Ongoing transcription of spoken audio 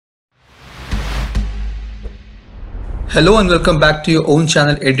Hello and welcome back to your own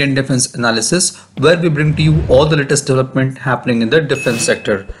channel Indian Defense Analysis, where we bring to you all the latest development happening in the defense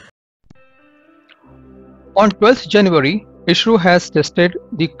sector. On 12th January, ISRO has tested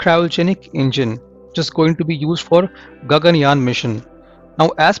the Cryogenic engine, which is going to be used for Gaganyaan Mission.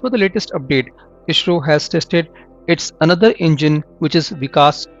 Now, as per the latest update, ISRO has tested its another engine, which is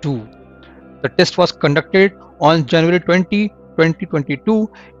VIKAS 2. The test was conducted on January 20, 2022,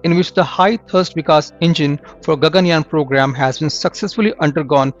 in which the High Thrust VIKAS Engine for Gaganyaan Programme has been successfully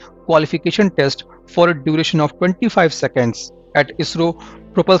undergone qualification test for a duration of 25 seconds at ISRO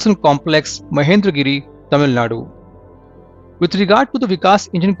Propulsion Complex, Mahendragiri, Tamil Nadu. With regard to the VIKAS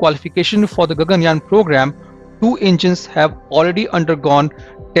engine qualification for the Gaganyaan Programme, two engines have already undergone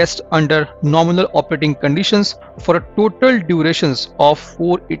tests under nominal operating conditions for a total durations of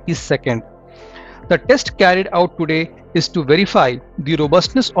 480 seconds. The test carried out today is to verify the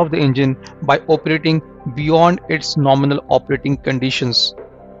robustness of the engine by operating beyond its nominal operating conditions.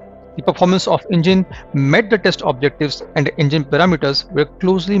 The performance of engine met the test objectives and the engine parameters were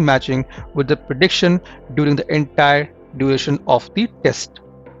closely matching with the prediction during the entire duration of the test.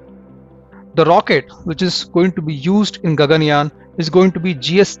 The rocket which is going to be used in Gaganyaan is going to be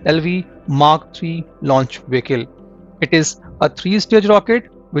GSLV Mark III launch vehicle. It is a three-stage rocket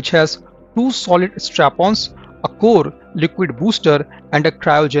which has two solid strap-ons, a core liquid booster and a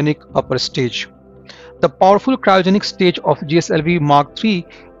cryogenic upper stage. The powerful cryogenic stage of GSLV Mark III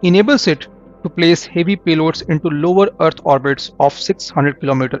enables it to place heavy payloads into lower Earth orbits of 600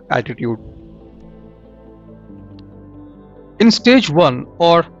 km altitude. In stage 1,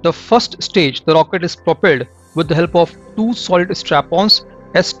 or the first stage, the rocket is propelled with the help of two solid strap-ons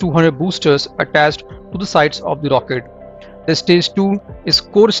S200 boosters attached to the sides of the rocket. The stage 2 is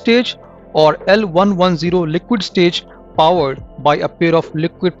core stage or L110 liquid stage, powered by a pair of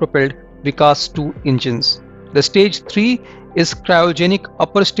liquid propelled VIKAS 2 engines. The stage 3 is cryogenic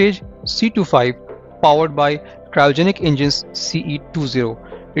upper stage C25, powered by cryogenic engines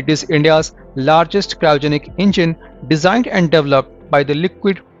CE20. It is India's largest cryogenic engine, designed and developed by the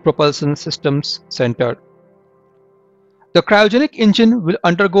Liquid Propulsion Systems Center. The cryogenic engine will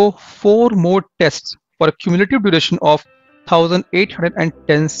undergo 4 more tests for a cumulative duration of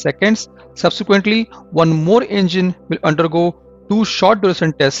 1810 seconds. Subsequently, one more engine will undergo 2 short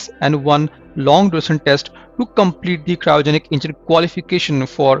duration tests and 1 long duration test to complete the cryogenic engine qualification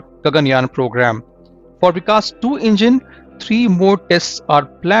for Gaganyaan Programme. For VIKAS 2 engine, 3 more tests are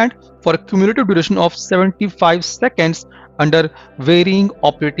planned for a cumulative duration of 75 seconds under varying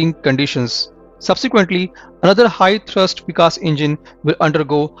operating conditions. Subsequently, another high thrust VIKAS engine will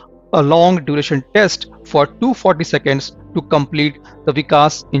undergo a long duration test for 240 seconds to complete the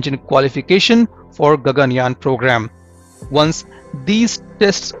VIKAS engine qualification for Gaganyaan Programme. Once these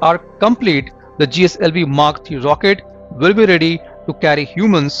tests are complete, the GSLV Mark III rocket will be ready to carry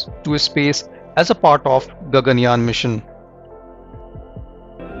humans to space as a part of Gaganyaan mission.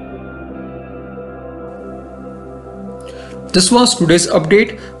 This was today's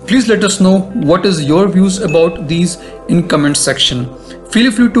update. Please let us know what is your views about these in comment section. Feel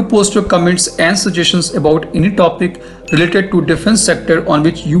free to post your comments and suggestions about any topic related to defense sector on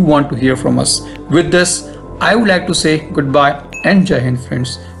which you want to hear from us. With this, I would like to say goodbye and Jai Hind,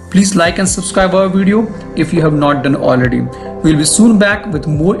 friends. Please like and subscribe our video if you have not done already. We'll be soon back with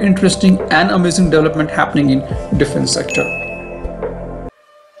more interesting and amazing development happening in defense sector.